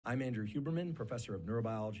I'm Andrew Huberman, professor of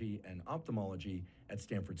neurobiology and ophthalmology at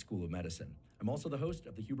Stanford School of Medicine. I'm also the host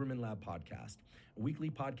of the Huberman Lab podcast, a weekly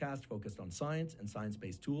podcast focused on science and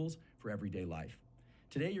science-based tools for everyday life.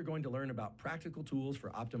 Today, you're going to learn about practical tools for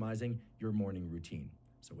optimizing your morning routine.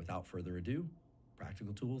 So without further ado,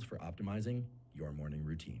 practical tools for optimizing your morning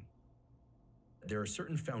routine. There are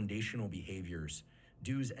certain foundational behaviors,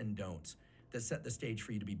 do's and don'ts, that set the stage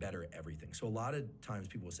for you to be better at everything. So a lot of times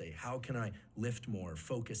people will say, how can I lift more,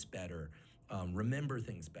 focus better, remember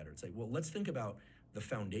things better? It's like, well, let's think about the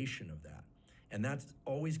foundation of that. And that's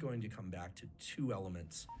always going to come back to two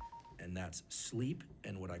elements, and that's sleep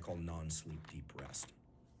and what I call non-sleep deep rest.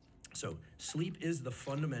 So sleep is the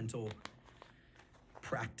fundamental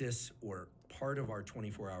practice or part of our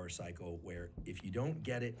 24-hour cycle where if you don't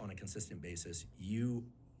get it on a consistent basis, you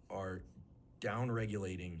are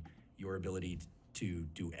down-regulating your ability to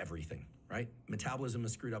do everything, right? Metabolism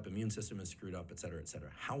is screwed up, immune system is screwed up, et cetera, et cetera.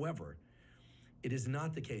 However, it is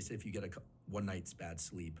not the case if you get one night's bad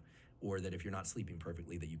sleep or that if you're not sleeping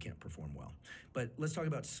perfectly that you can't perform well. But let's talk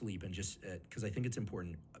about sleep and just, because I think it's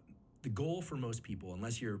important. The goal for most people,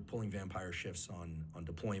 unless you're pulling vampire shifts on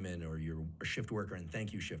deployment or you're a shift worker, and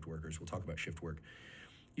thank you shift workers, we'll talk about shift work,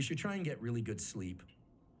 you should try and get really good sleep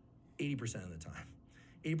 80% of the time.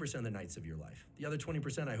 80% of the nights of your life. The other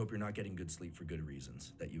 20%, I hope you're not getting good sleep for good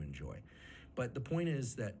reasons that you enjoy. But the point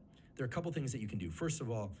is that there are a couple things that you can do. First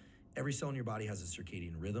of all, every cell in your body has a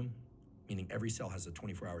circadian rhythm, meaning every cell has a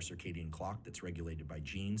 24-hour circadian clock that's regulated by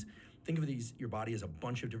genes. Think of your body as a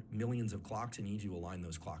bunch of millions of clocks, and you need to align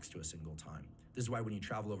those clocks to a single time. This is why when you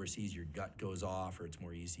travel overseas, your gut goes off, or it's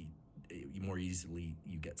more easily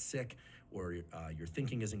you get sick, or your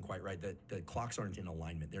thinking isn't quite right. The clocks aren't in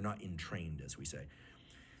alignment. They're not entrained, as we say.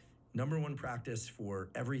 Number one practice for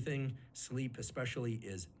everything, sleep especially,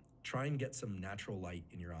 is try and get some natural light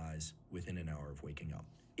in your eyes within an hour of waking up.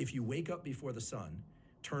 If you wake up before the sun,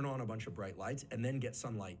 turn on a bunch of bright lights and then get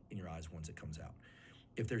sunlight in your eyes once it comes out.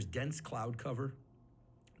 If there's dense cloud cover,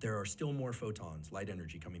 there are still more photons, light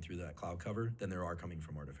energy coming through that cloud cover than there are coming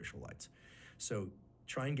from artificial lights. So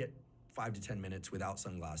try and get 5 to 10 minutes without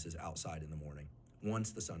sunglasses outside in the morning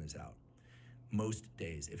once the sun is out. Most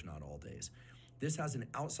days, if not all days. This has an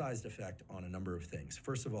outsized effect on a number of things.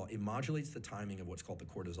 First of all, it modulates the timing of what's called the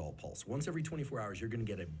cortisol pulse. Once every 24 hours, you're gonna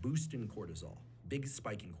get a boost in cortisol, big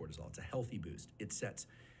spike in cortisol. It's a healthy boost. It sets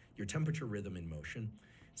your temperature rhythm in motion,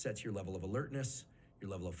 sets your level of alertness, your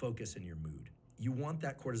level of focus, and your mood. You want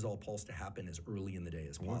that cortisol pulse to happen as early in the day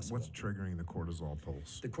as possible. What's triggering the cortisol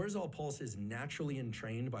pulse? The cortisol pulse is naturally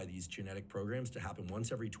entrained by these genetic programs to happen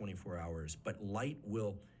once every 24 hours, but light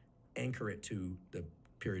will anchor it to the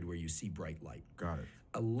period where you see bright light. Got it.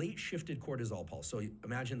 A late shifted cortisol pulse. So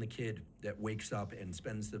imagine the kid that wakes up and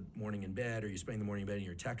spends the morning in bed, or you're spending the morning in bed and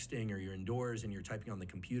you're texting, or you're indoors and you're typing on the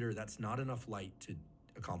computer. That's not enough light to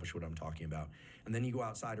accomplish what I'm talking about. And then you go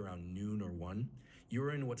outside around noon or 1,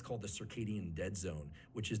 you're in what's called the circadian dead zone,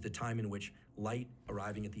 which is the time in which light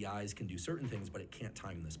arriving at the eyes can do certain things, but it can't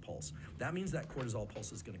time this pulse. That means that cortisol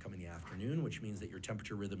pulse is going to come in the afternoon, which means that your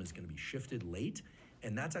temperature rhythm is going to be shifted late.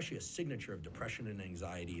 And that's actually a signature of depression and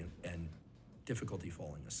anxiety and difficulty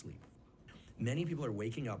falling asleep. Many people are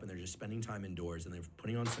waking up and they're just spending time indoors and they're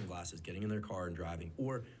putting on sunglasses, getting in their car and driving,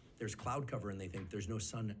 or there's cloud cover and they think there's no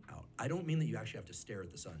sun out. I don't mean that you actually have to stare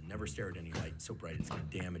at the sun. Never stare at any light so bright it's going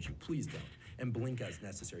to damage you. Please don't. And blink as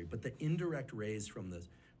necessary. But the indirect rays from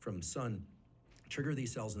sun trigger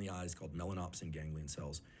these cells in the eyes called melanopsin ganglion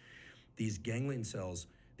cells. These ganglion cells,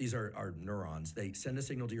 these are neurons. They send a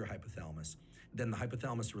signal to your hypothalamus. Then the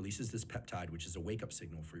hypothalamus releases this peptide, which is a wake-up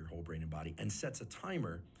signal for your whole brain and body, and sets a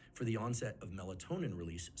timer for the onset of melatonin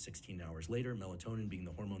release 16 hours later, melatonin being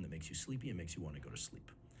the hormone that makes you sleepy and makes you want to go to sleep.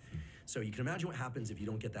 So you can imagine what happens if you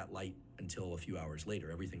don't get that light until a few hours later.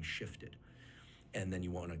 Everything's shifted. And then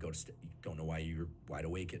you want to go to you don't know why you're wide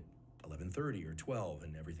awake at 11:30 or 12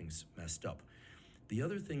 and everything's messed up. The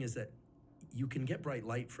other thing is that you can get bright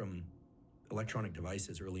light from electronic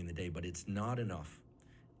devices early in the day, but it's not enough.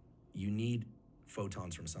 You need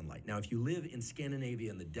photons from sunlight. Now, if you live in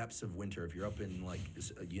Scandinavia in the depths of winter, if you're up in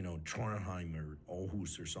Trondheim or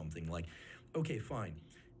Aarhus or something, okay, fine.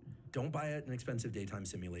 Don't buy an expensive daytime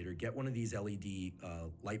simulator. Get one of these LED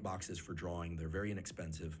light boxes for drawing. They're very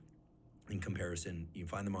inexpensive in comparison. You can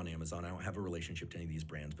find them on Amazon. I don't have a relationship to any of these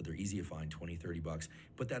brands, but they're easy to find, 20, 30 bucks.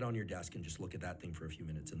 Put that on your desk and just look at that thing for a few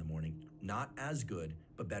minutes in the morning. Not as good,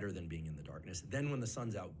 but better than being in the darkness. Then when the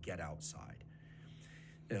sun's out, get outside.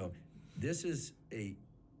 This is a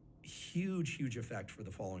huge, huge effect for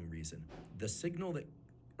the following reason. The signal that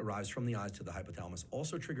arrives from the eyes to the hypothalamus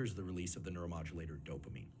also triggers the release of the neuromodulator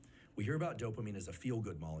dopamine, We hear about dopamine as a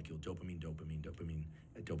feel-good molecule, dopamine, dopamine, dopamine,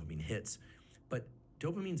 dopamine hits. But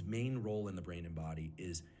dopamine's main role in the brain and body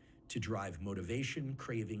is to drive motivation,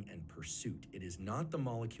 craving, and pursuit. It is not the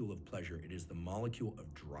molecule of pleasure, it is the molecule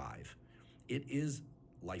of drive. It is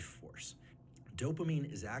life force.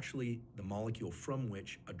 Dopamine is actually the molecule from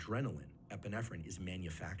which adrenaline, epinephrine, is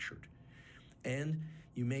manufactured. And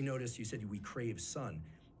you may notice, you said we crave sun.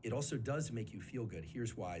 It also does make you feel good.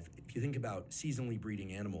 Here's why. If you think about seasonally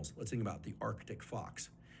breeding animals, let's think about the Arctic fox.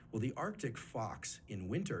 Well, the Arctic fox in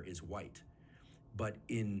winter is white, but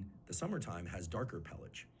in the summertime has darker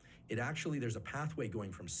pelage. It actually, there's a pathway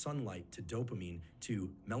going from sunlight to dopamine to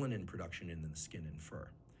melanin production in the skin and fur.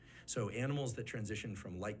 So animals that transition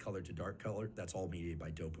from light color to dark color, that's all mediated by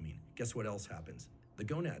dopamine. Guess what else happens? The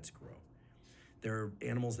gonads grow. There are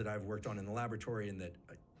animals that I've worked on in the laboratory and that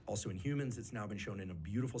also in humans, it's now been shown in a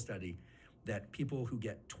beautiful study that people who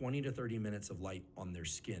get 20 to 30 minutes of light on their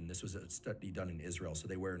skin, this was a study done in Israel, so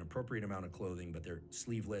they wear an appropriate amount of clothing, but they're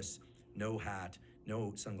sleeveless, no hat,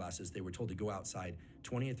 no sunglasses. They were told to go outside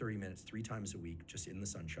 20 to 30 minutes, 3 times a week, just in the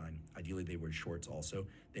sunshine. Ideally, they wear shorts also.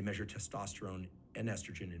 They measure testosterone and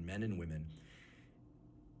estrogen in men and women.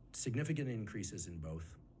 Significant increases in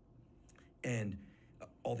both. And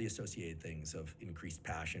all the associated things of increased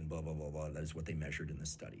passion, blah, blah, blah, blah. That is what they measured in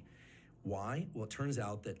this study. Why? Well, it turns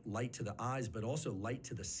out that light to the eyes, but also light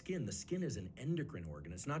to the skin. The skin is an endocrine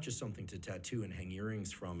organ. It's not just something to tattoo and hang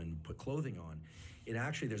earrings from and put clothing on. It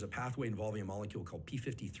actually, there's a pathway involving a molecule called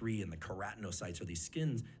P53 in the keratinocytes, or these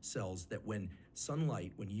skin cells that when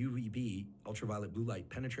sunlight, when UVB, ultraviolet blue light,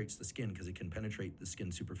 penetrates the skin, because it can penetrate the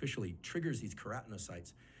skin superficially, triggers these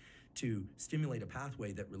keratinocytes to stimulate a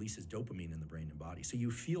pathway that releases dopamine in the brain and body. So you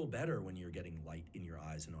feel better when you're getting light in your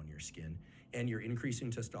eyes and on your skin, and you're increasing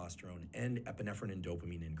testosterone and epinephrine and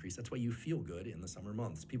dopamine increase. That's why you feel good in the summer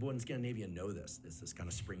months. People in Scandinavia know this kind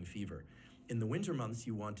of spring fever. In the winter months,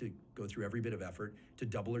 you want to go through every bit of effort to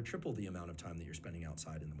double or triple the amount of time that you're spending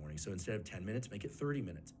outside in the morning. So instead of 10 minutes, make it 30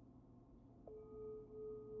 minutes.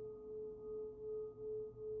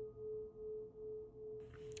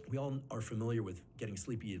 We all are familiar with getting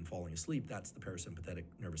sleepy and falling asleep. That's the parasympathetic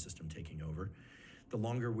nervous system taking over. The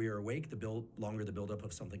longer we are awake, the longer the buildup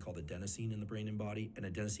of something called adenosine in the brain and body, and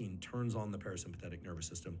adenosine turns on the parasympathetic nervous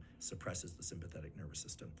system, suppresses the sympathetic nervous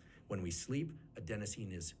system. When we sleep,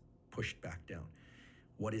 adenosine is pushed back down.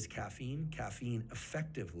 What is caffeine? Caffeine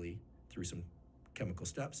effectively, through some chemical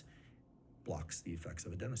steps, blocks the effects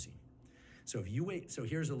of adenosine. So if you wait, so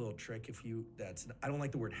here's a little trick. I don't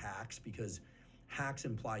like the word hacks because hacks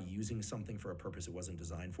imply using something for a purpose it wasn't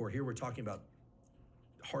designed for. Here we're talking about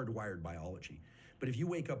hardwired biology. But if you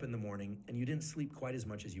wake up in the morning and you didn't sleep quite as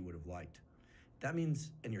much as you would have liked, that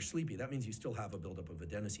means, and you're sleepy, that means you still have a buildup of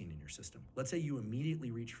adenosine in your system. Let's say you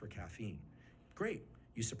immediately reach for caffeine. Great.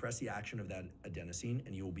 You suppress the action of that adenosine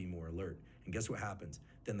and you will be more alert. And guess what happens?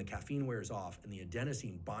 Then the caffeine wears off and the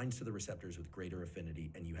adenosine binds to the receptors with greater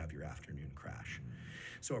affinity and you have your afternoon crash.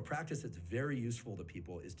 So a practice that's very useful to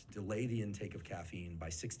people is to delay the intake of caffeine by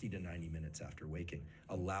 60 to 90 minutes after waking.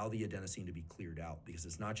 Allow the adenosine to be cleared out because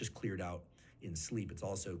it's not just cleared out in sleep, it's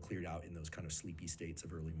also cleared out in those kind of sleepy states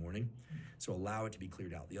of early morning. So allow it to be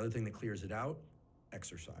cleared out. The other thing that clears it out,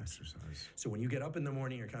 exercise. So when you get up in the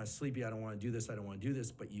morning, you're kind of sleepy, I don't want to do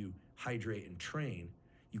this, but you hydrate and train,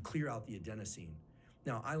 you clear out the adenosine.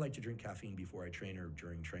 Now, I like to drink caffeine before I train or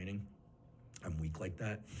during training. I'm weak like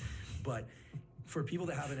that. But for people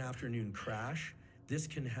that have an afternoon crash, this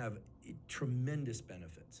can have tremendous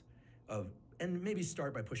benefits and maybe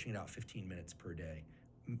start by pushing it out 15 minutes per day.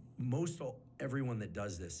 Everyone that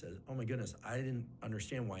does this says, oh my goodness, I didn't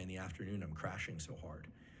understand why in the afternoon I'm crashing so hard.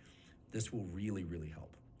 This will really, really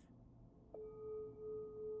help.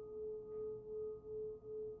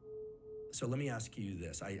 So let me ask you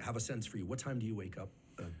this. I have a sense for you. What time do you wake up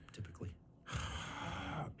typically?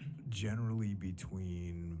 Generally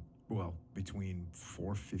between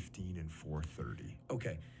 4:15 and 4:30.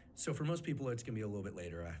 Okay. So for most people, it's going to be a little bit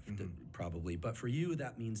later, probably. But for you,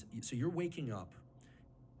 that means, so you're waking up.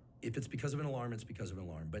 If it's because of an alarm, it's because of an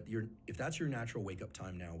alarm. But if that's your natural wake-up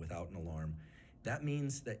time now without an alarm, that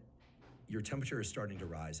means that your temperature is starting to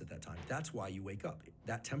rise at that time. That's why you wake up.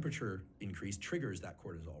 That temperature increase triggers that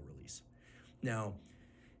cortisol release. Now,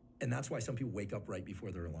 and that's why some people wake up right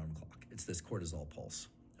before their alarm clock. It's this cortisol pulse,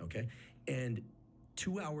 okay? And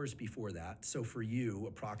 2 hours before that, so for you,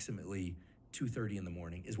 approximately 2:30 in the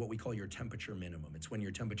morning is what we call your temperature minimum. It's when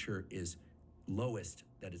your temperature is lowest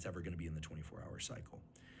that it's ever going to be in the 24-hour cycle.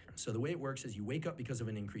 So the way it works is you wake up because of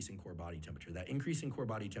an increase in core body temperature. That increase in core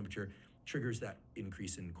body temperature triggers that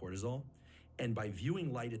increase in cortisol. And by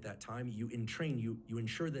viewing light at that time, you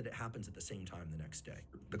ensure that it happens at the same time the next day.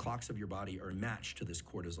 The clocks of your body are matched to this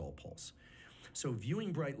cortisol pulse. So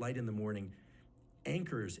viewing bright light in the morning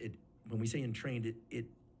anchors it. When we say entrained,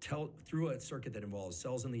 through a circuit that involves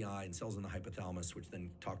cells in the eye and cells in the hypothalamus, which then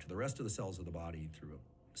talk to the rest of the cells of the body through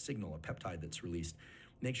a signal, a peptide that's released.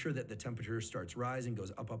 Make sure that the temperature starts rising,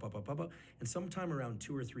 goes up, up, up, up, up, up, and sometime around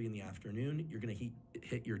 2 or 3 in the afternoon, you're going to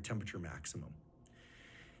hit your temperature maximum.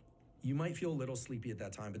 You might feel a little sleepy at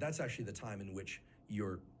that time, but that's actually the time in which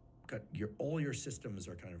all your systems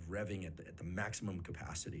are kind of revving at the maximum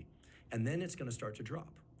capacity. And then it's going to start to drop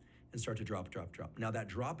and start to drop. Now that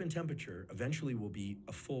drop in temperature eventually will be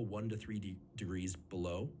a full 1 to 3 degrees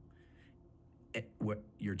below what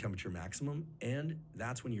your temperature maximum, and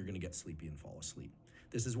that's when you're going to get sleepy and fall asleep.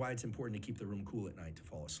 This is why it's important to keep the room cool at night to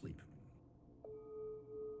fall asleep.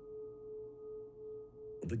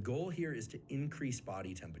 The goal here is to increase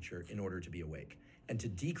body temperature in order to be awake and to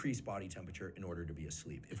decrease body temperature in order to be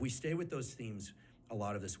asleep. If we stay with those themes, a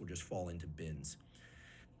lot of this will just fall into bins.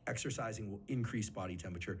 Exercising will increase body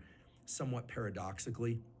temperature. Somewhat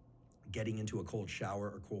paradoxically, getting into a cold shower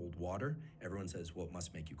or cold water, everyone says, well, it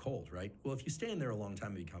must make you cold, right? Well, if you stay in there a long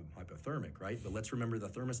time, you become hypothermic, right? But let's remember the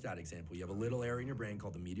thermostat example. You have a little area in your brain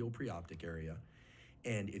called the medial preoptic area.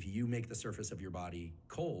 And if you make the surface of your body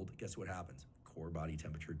cold, guess what happens? Core body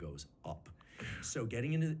temperature goes up. So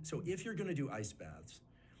if you're gonna do ice baths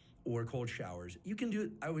or cold showers, you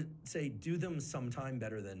can I would say do them sometime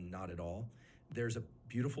better than not at all. There's a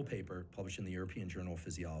beautiful paper published in the European Journal of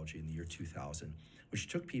Physiology in the year 2000, which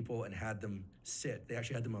took people and had them sit. They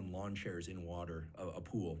actually had them on lawn chairs in water, a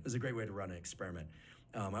pool. It was a great way to run an experiment.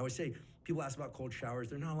 I always say, people ask about cold showers.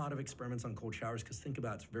 There are not a lot of experiments on cold showers because think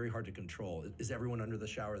about it, it's very hard to control. Is everyone under the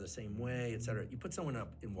shower the same way, et cetera? You put someone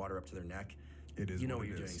up in water up to their neck, you know what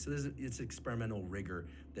you're doing. So it's experimental rigor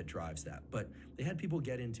that drives that. But they had people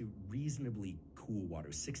get into reasonably cool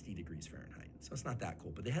water, 60 degrees Fahrenheit. So it's not that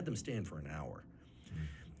cold, but they had them stand for an hour.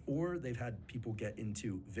 Or they've had people get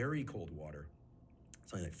into very cold water,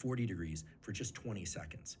 something like 40 degrees, for just 20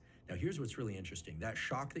 seconds. Now here's what's really interesting. That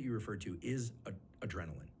shock that you referred to is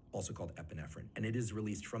adrenaline, also called epinephrine. And it is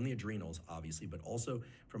released from the adrenals, obviously, but also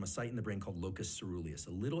from a site in the brain called locus ceruleus,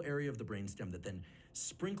 a little area of the brainstem that then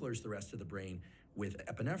sprinklers the rest of the brain with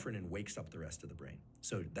epinephrine and wakes up the rest of the brain.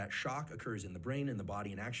 So that shock occurs in the brain and the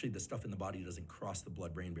body, and actually the stuff in the body doesn't cross the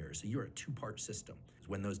blood-brain barrier. So you're a two-part system.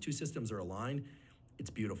 When those two systems are aligned, it's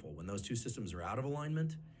beautiful. When those two systems are out of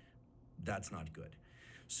alignment, that's not good.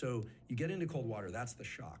 So you get into cold water, that's the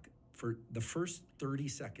shock. For the first 30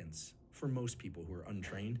 seconds, for most people who are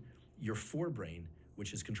untrained, your forebrain,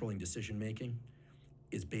 which is controlling decision-making,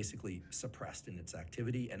 is basically suppressed in its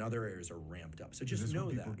activity, and other areas are ramped up. So just know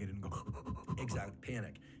that. Exactly,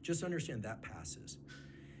 panic. Just understand that passes.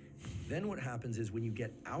 Then what happens is when you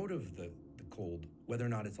get out of the cold, whether or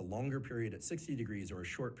not it's a longer period at 60 degrees or a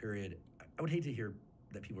short period, I would hate to hear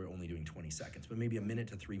that people are only doing 20 seconds, but maybe a minute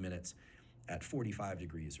to 3 minutes at 45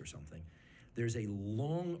 degrees or something. There's a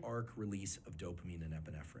long arc release of dopamine and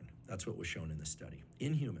epinephrine. That's what was shown in this study.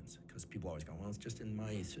 In humans, because people always go, well, it's just in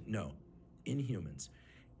mice. No, in humans.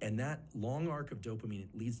 And that long arc of dopamine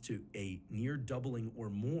leads to a near doubling or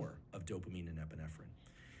more of dopamine and epinephrine.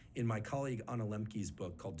 In my colleague Anna Lemke's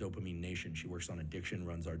book called Dopamine Nation, she works on addiction,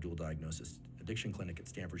 runs our dual diagnosis addiction clinic at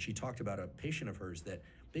Stanford. She talked about a patient of hers that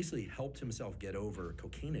basically helped himself get over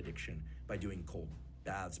cocaine addiction by doing cold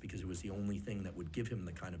baths because it was the only thing that would give him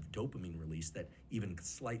the kind of dopamine release that even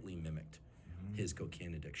slightly mimicked his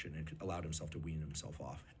cocaine addiction and allowed himself to wean himself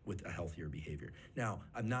off with a healthier behavior. Now,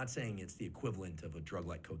 I'm not saying it's the equivalent of a drug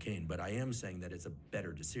like cocaine, but I am saying that it's a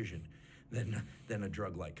better decision than a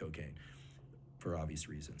drug like cocaine for obvious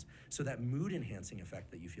reasons. So that mood enhancing effect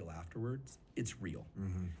that you feel afterwards, it's real.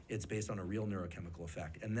 It's based on a real neurochemical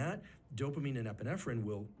effect. And that dopamine and epinephrine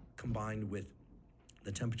will combine with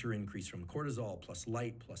the temperature increase from cortisol plus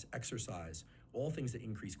light plus exercise, all things that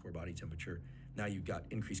increase core body temperature. Now you've got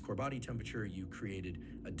increased core body temperature, you created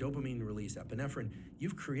a dopamine release, epinephrine,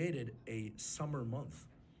 you've created a summer month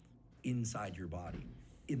inside your body.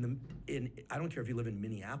 I don't care if you live in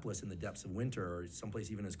Minneapolis in the depths of winter or someplace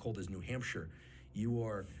even as cold as New Hampshire, you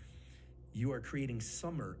are creating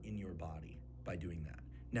summer in your body by doing that.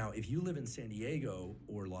 Now, if you live in San Diego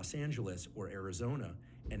or Los Angeles or Arizona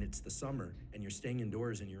and it's the summer and you're staying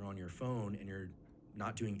indoors and you're on your phone and you're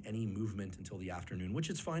not doing any movement until the afternoon, which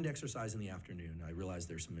it's fine to exercise in the afternoon. I realize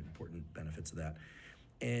there's some important benefits of that.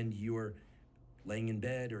 And you're laying in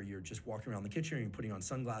bed or you're just walking around the kitchen or you're putting on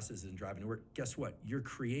sunglasses and driving to work, guess what? You're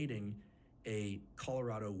creating a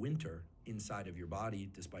Colorado winter inside of your body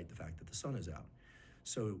despite the fact that the sun is out.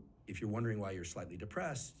 So if you're wondering why you're slightly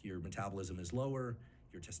depressed, your metabolism is lower,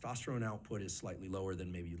 your testosterone output is slightly lower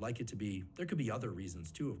than maybe you'd like it to be. There could be other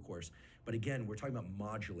reasons too, of course. But again, we're talking about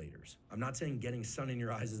modulators. I'm not saying getting sun in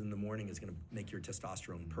your eyes in the morning is going to make your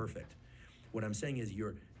testosterone perfect. What I'm saying is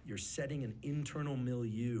you're setting an internal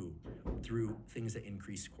milieu through things that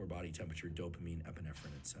increase core body temperature, dopamine,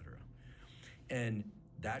 epinephrine, et cetera. And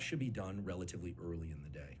that should be done relatively early in the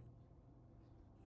day.